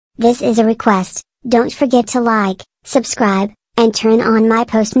This is a request. Don't forget to like, subscribe, and turn on my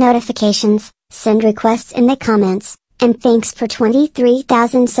post notifications. Send requests in the comments. And thanks for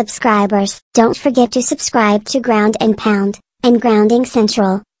 23,000 subscribers. Don't forget to subscribe to Ground and Pound, and Grounding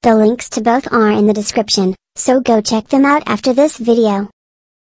Central. The links to both are in the description, so go check them out after this video.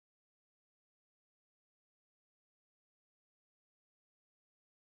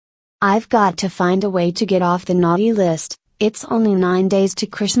 I've got to find a way to get off the naughty list. It's only 9 days to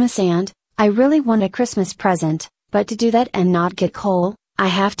Christmas and I really want a Christmas present, but to do that and not get coal, I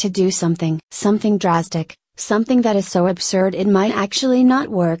have to do something drastic. Something that is so absurd it might actually not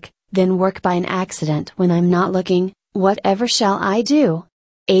work, then work by an accident when I'm not looking. Whatever shall I do?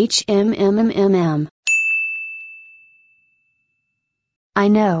 I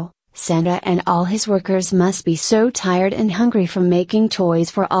know, Santa and all his workers must be so tired and hungry from making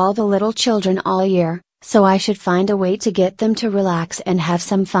toys for all the little children all year, so I should find a way to get them to relax and have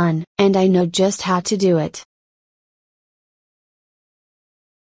some fun. And I know just how to do it.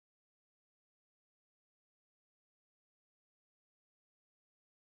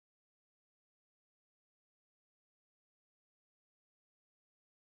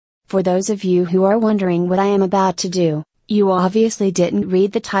 For those of you who are wondering what I am about to do, you obviously didn't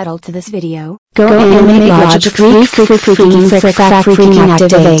read the title to this video. Go animate logic freaking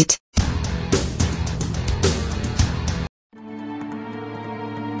activate.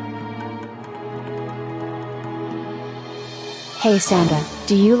 Hey Santa,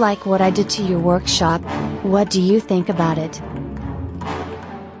 do you like what I did to your workshop? What do you think about it?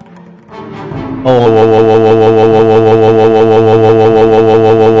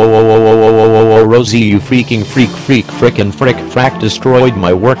 Rosie, you freaking frack destroyed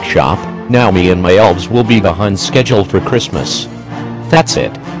my workshop. Now me and my elves will be behind schedule for Christmas. That's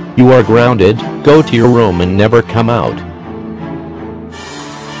it. You are grounded. Go to your room and never come out.